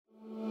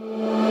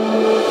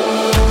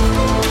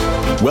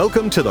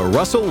Welcome to the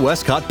Russell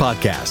Westcott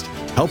Podcast,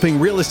 helping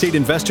real estate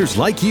investors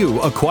like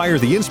you acquire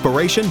the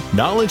inspiration,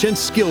 knowledge, and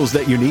skills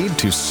that you need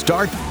to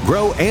start,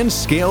 grow, and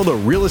scale the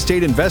real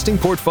estate investing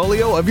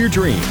portfolio of your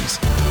dreams.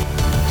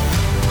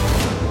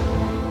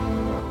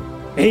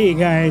 Hey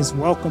guys,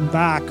 welcome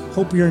back.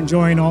 Hope you're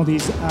enjoying all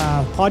these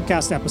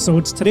podcast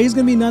episodes. Today's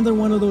going to be another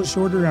one of those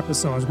shorter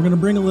episodes. We're going to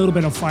bring a little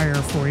bit of fire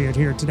for you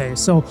here today.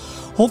 So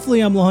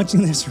hopefully I'm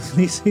launching this,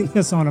 releasing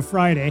this on a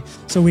Friday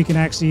so we can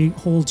actually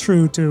hold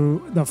true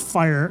to the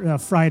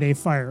Friday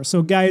fire.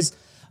 So guys,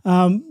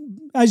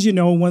 as you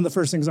know, one of the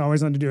first things I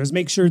always want to do is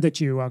make sure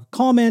that you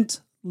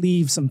comment,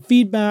 leave some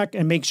feedback,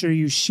 and make sure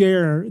you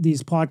share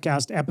these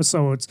podcast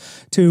episodes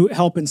to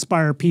help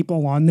inspire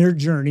people on their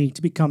journey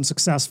to become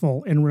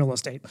successful in real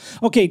estate.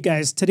 Okay,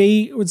 guys,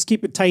 today, let's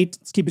keep it tight.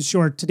 Let's keep it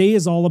short. Today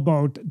is all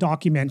about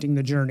documenting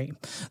the journey.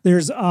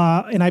 There's,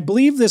 and I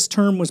believe this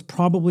term was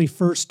probably I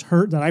first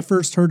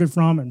heard it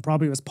from, and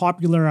probably was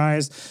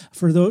popularized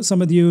for those,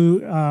 some of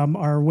you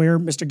are aware,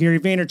 Mr. Gary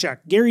Vaynerchuk.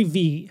 Gary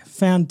V,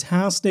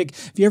 fantastic.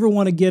 If you ever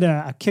want to get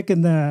a kick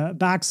in the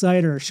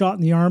backside or a shot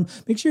in the arm,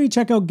 make sure you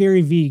check out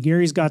Gary V.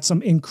 Gary's got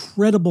some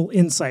incredible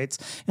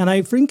insights. And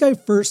I think I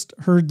first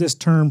heard this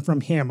term from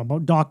him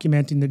about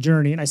documenting the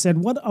journey. And I said,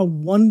 what a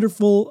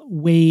wonderful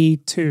way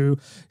to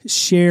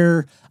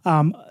share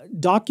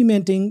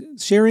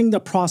sharing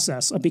the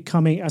process of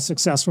becoming a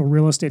successful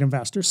real estate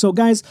investor. So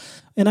guys,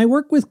 and I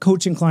work with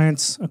coaching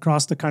clients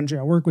across the country.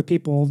 I work with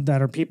people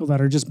that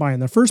are just buying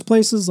their first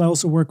places. I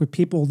also work with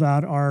people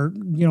that are,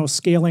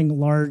 scaling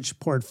large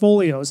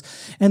portfolios.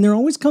 And there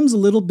always comes a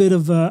little bit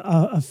of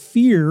a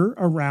fear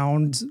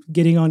around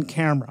getting on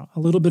camera, a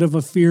little bit of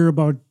a fear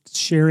about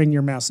sharing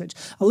your message,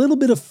 a little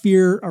bit of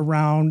fear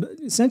around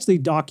essentially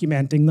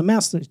documenting the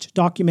message,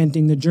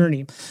 documenting the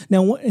journey.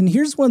 Now, and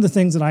here's one of the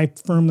things that I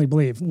firmly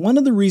believe. One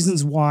of the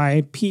reasons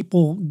why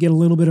people get a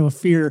little bit of a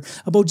fear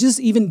about just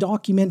even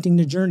documenting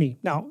the journey.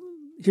 Now,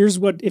 here's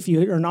what, if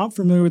you are not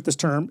familiar with this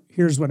term,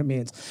 here's what it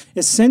means.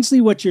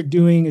 Essentially what you're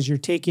doing is you're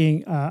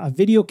taking a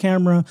video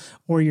camera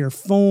or your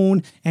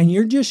phone and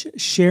you're just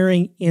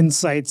sharing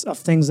insights of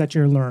things that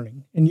you're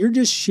learning. And you're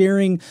just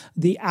sharing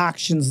the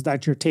actions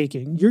that you're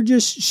taking. You're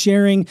just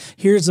sharing,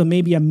 here's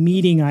maybe a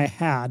meeting I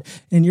had.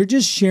 And you're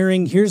just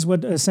sharing, here's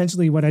what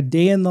a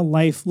day in the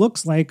life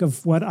looks like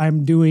of what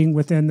I'm doing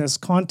within this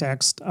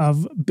context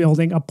of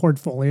building a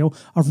portfolio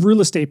of real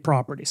estate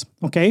properties.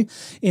 Okay?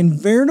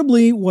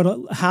 Invariably,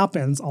 what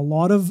happens, a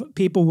lot of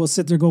people will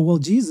sit there and go, well,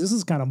 geez, this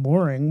is kind of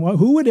boring.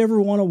 Who would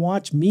ever want to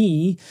watch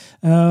me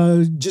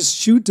just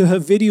shoot a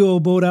video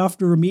about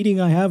after a meeting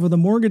I have with a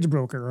mortgage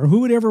broker? Or who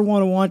would ever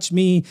want to watch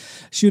me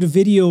shoot a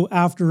video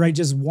after I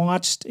just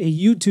watched a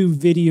YouTube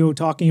video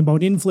talking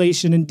about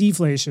inflation and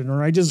deflation?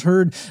 Or I just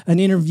heard an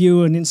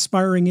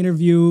inspiring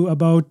interview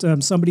about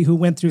somebody who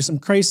went through some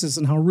crisis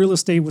and how real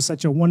estate was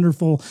such a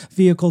wonderful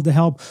vehicle to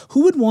help.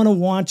 Who would want to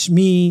watch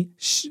me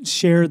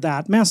share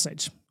that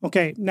message?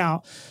 Okay,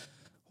 now,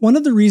 one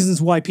of the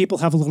reasons why people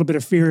have a little bit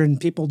of fear and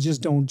people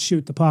just don't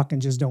shoot the puck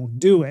and just don't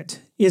do it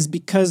is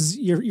because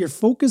your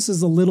focus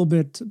is a little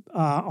bit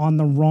on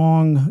the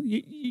wrong,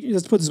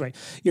 let's put it this way,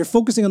 you're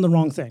focusing on the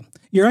wrong thing.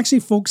 You're actually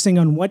focusing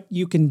on what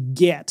you can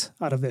get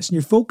out of this. And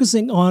you're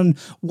focusing on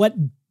what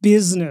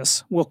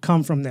business will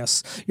come from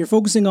this. You're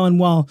focusing on,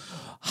 well,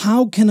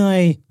 how can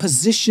I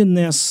position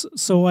this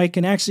so I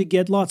can actually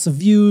get lots of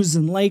views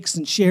and likes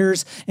and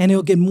shares, and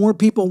it'll get more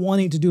people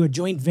wanting to do a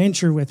joint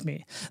venture with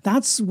me.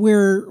 That's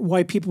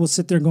why people will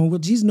sit there going, well,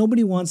 geez,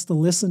 nobody wants to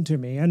listen to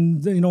me.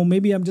 And,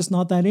 maybe I'm just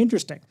not that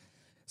interesting.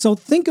 So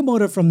think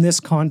about it from this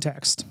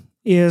context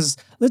is,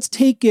 let's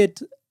take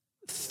it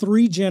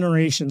 3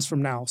 generations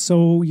from now.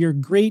 So your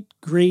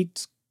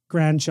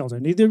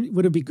great-great-grandchildren, either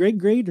would it be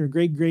great-great or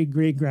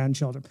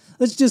great-great-great-grandchildren?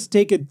 Let's just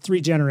take it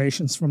 3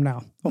 generations from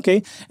now,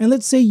 okay? And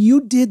let's say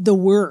you did the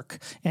work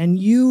and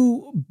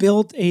you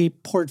built a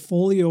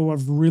portfolio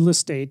of real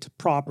estate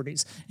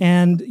properties.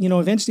 And,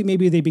 eventually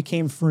maybe they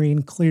became free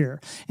and clear.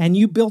 And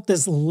you built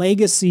this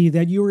legacy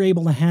that you were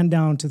able to hand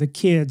down to the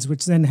kids,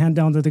 which then hand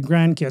down to the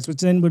grandkids,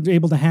 which then would be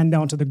able to hand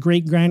down to the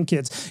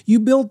great-grandkids. You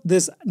built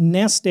this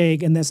nest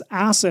egg and this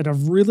asset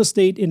of real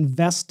estate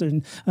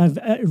investment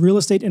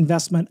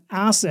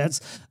assets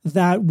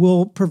that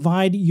will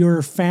provide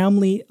your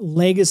family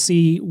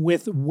legacy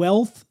with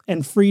wealth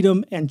and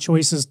freedom and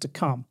choices to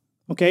come.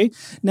 Okay.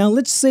 Now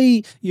let's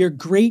say your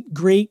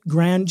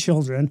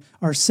great-great-grandchildren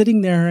are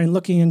sitting there and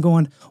looking and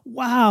going,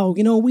 wow,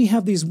 we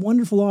have these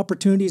wonderful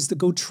opportunities to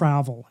go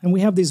travel, and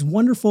we have these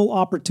wonderful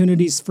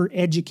opportunities for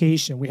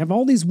education. We have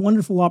all these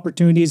wonderful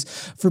opportunities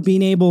for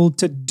being able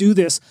to do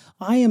this.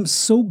 I am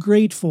so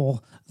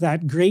grateful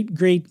that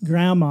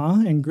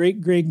great-great-grandma and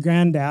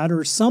great-great-granddad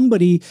or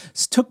somebody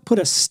put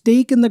a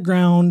stake in the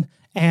ground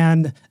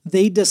and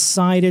they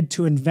decided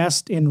to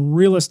invest in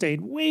real estate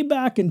way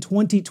back in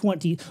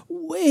 2020,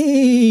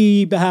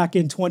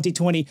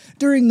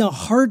 during the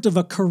heart of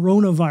a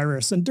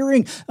coronavirus and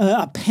during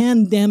a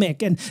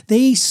pandemic. And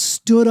they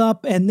stood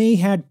up and they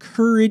had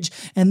courage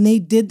and they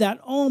did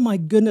that. Oh my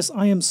goodness,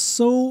 I am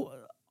so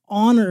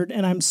honored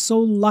and I'm so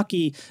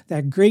lucky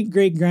that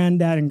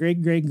great-great-granddad and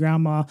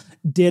great-great-grandma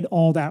did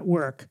all that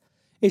work.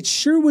 It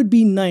sure would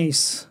be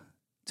nice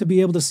to be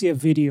able to see a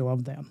video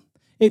of them.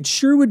 It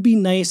sure would be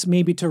nice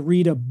maybe to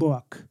read a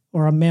book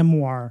or a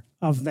memoir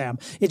of them.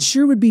 It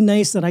sure would be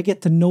nice that I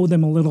get to know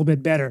them a little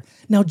bit better.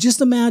 Now,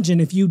 just imagine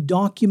if you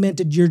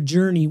documented your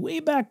journey way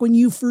back when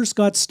you first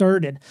got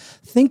started.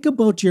 Think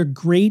about your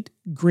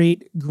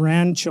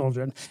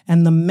great-great-grandchildren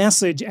and the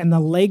message and the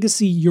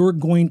legacy you're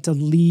going to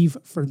leave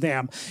for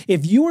them.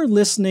 If you are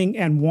listening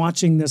and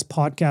watching this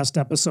podcast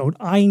episode,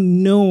 I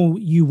know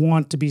you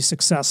want to be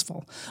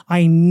successful.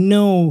 I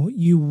know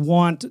you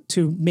want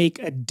to make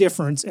a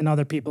difference in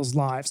other people's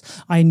lives.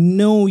 I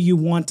know you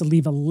want to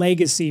leave a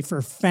legacy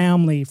for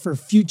family, for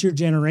future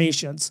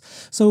generations.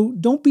 So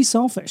don't be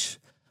selfish.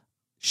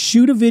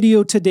 Shoot a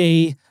video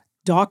today,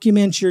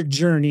 document your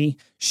journey,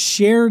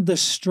 share the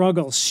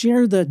struggles,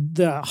 share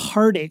the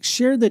heartaches,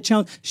 share the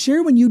challenge,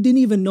 share when you didn't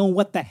even know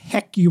what the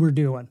heck you were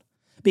doing.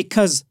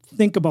 Because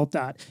think about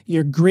that.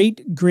 Your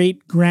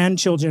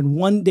great-great-grandchildren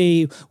one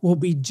day will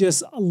be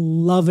just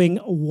loving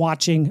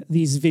watching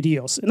these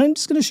videos. And I'm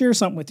just going to share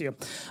something with you.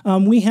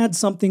 We had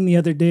something the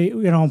other day,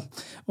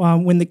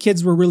 when the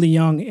kids were really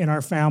young in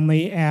our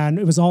family, and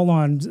it was all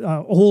on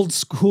old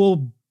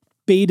school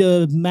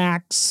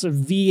Betamax,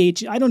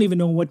 VH. I don't even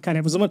know what kind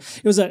it was.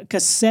 It was a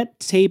cassette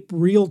tape,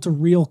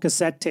 reel-to-reel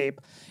cassette tape.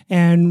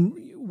 And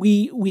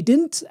we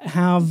didn't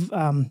have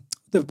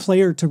the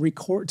player to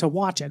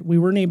watch it. We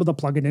weren't able to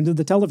plug it into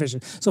the television.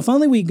 So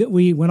finally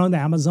we went on to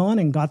Amazon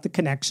and got the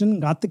connection,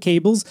 got the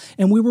cables,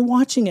 and we were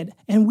watching it.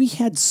 And we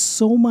had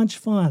so much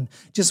fun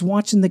just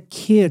watching the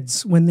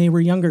kids when they were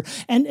younger.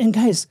 And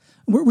guys,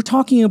 we're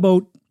talking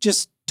about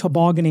just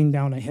tobogganing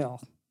down a hill.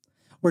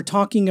 We're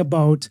talking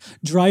about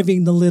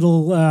driving the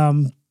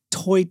little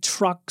toy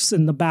trucks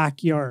in the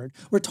backyard.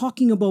 We're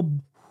talking about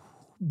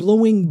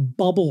blowing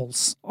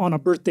bubbles on a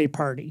birthday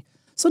party.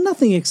 So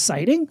nothing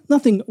exciting,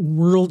 nothing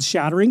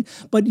world-shattering,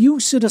 but you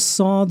should have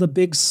saw the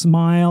big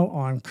smile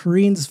on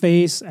Corinne's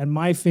face and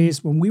my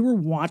face when we were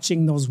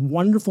watching those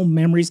wonderful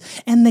memories,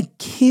 and the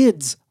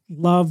kids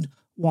loved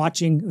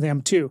watching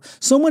them too.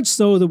 So much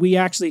so that we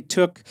actually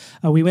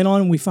we went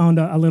on and we found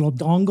a little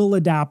dongle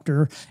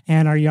adapter,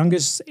 and our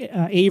youngest,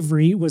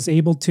 Avery, was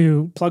able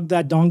to plug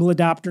that dongle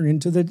adapter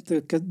into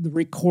the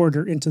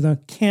recorder, into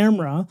the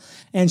camera,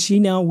 and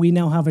we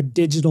now have a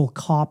digital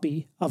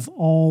copy of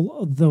all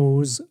of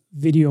those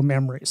video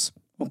memories.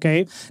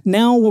 Okay.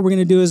 Now what we're going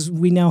to do is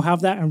we now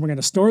have that, and we're going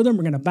to store them.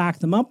 We're going to back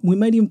them up. We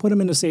might even put them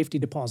in a safety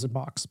deposit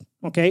box.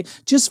 Okay.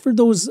 Just for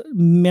those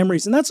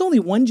memories. And that's only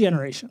one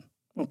generation.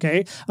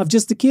 Okay. Of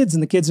just the kids.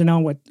 And the kids are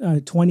now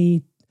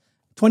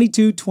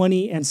 22,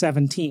 20, and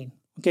 17.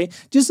 Okay.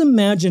 Just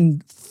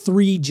imagine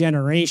 3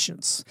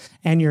 generations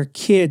and your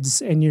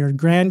kids and your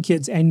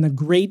grandkids and the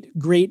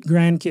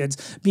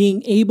great-great-grandkids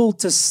being able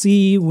to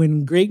see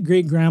when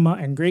great-great-grandma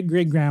and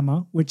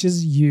great-great-grandma, which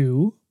is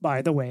you,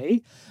 by the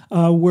way,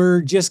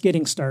 were just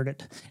getting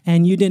started,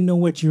 and you didn't know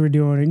what you were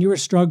doing, and you were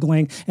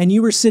struggling, and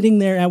you were sitting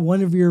there at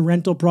one of your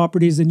rental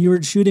properties, and you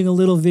were shooting a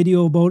little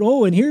video about,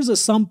 and here's a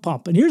sump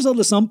pump, and here's how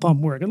the sump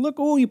pump works, and look,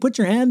 you put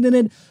your hand in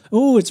it,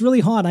 it's really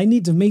hot, I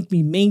need to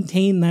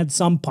maintain that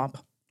sump pump,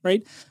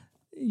 right?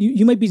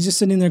 You might be just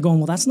sitting there going,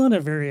 well, that's not a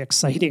very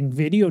exciting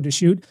video to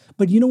shoot.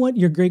 But you know what?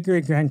 Your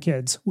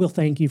great-great-grandkids will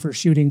thank you for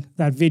shooting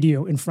that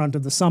video in front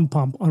of the sump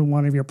pump on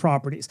one of your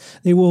properties.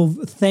 They will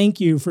thank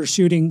you for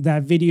shooting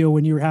that video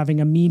when you're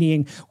having a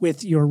meeting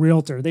with your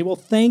realtor. They will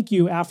thank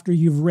you after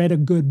you've read a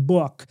good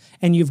book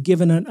and you've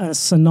given a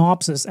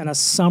synopsis and a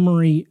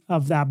summary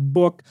of that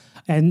book,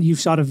 and you've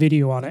shot a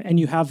video on it, and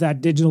you have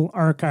that digital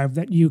archive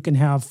that you can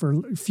have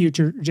for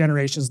future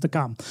generations to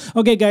come.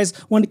 Okay, guys,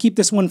 want to keep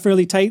this one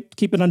fairly tight,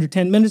 keep it under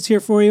 10 minutes here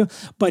for you,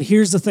 but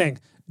here's the thing.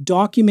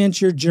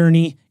 Document your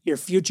journey. Your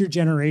future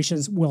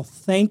generations will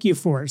thank you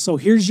for it. So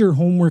here's your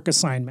homework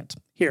assignment.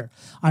 Here,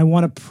 I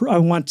want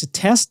to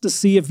test to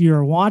see if you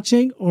are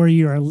watching or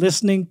you are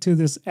listening to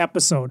this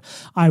episode.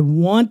 I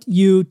want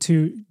you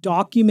to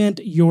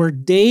document your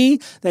day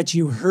that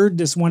you heard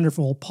this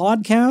wonderful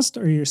podcast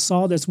or you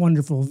saw this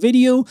wonderful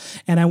video,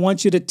 and I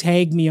want you to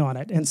tag me on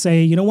it and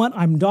say, you know what,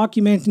 I'm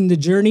documenting the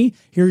journey.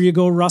 Here you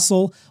go,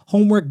 Russell.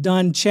 Homework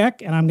done,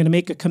 check, and I'm going to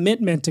make a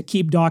commitment to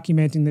keep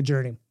documenting the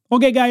journey.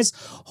 Okay, guys,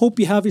 hope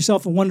you have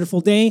yourself a wonderful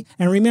day.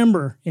 And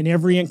remember, in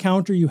every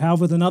encounter you have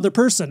with another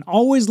person,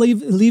 always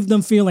leave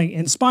them feeling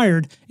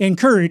inspired,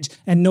 encouraged,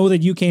 and know that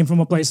you came from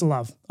a place of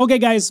love. Okay,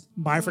 guys,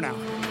 bye for now.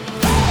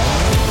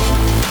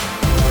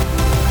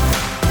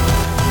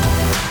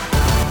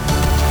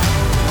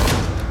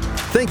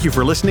 Thank you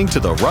for listening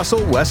to the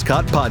Russell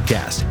Westcott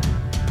Podcast.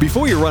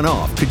 Before you run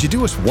off, could you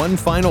do us one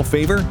final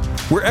favor?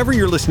 Wherever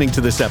you're listening to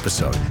this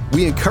episode,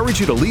 we encourage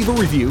you to leave a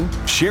review,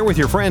 share with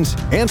your friends,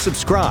 and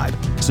subscribe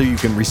so you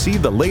can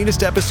receive the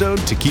latest episode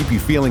to keep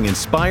you feeling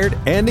inspired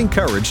and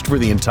encouraged for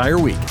the entire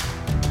week.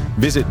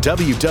 Visit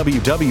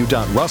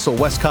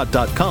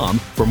www.russellwestcott.com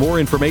for more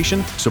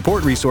information,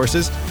 support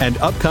resources, and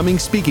upcoming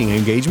speaking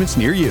engagements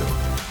near you.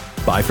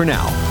 Bye for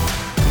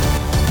now.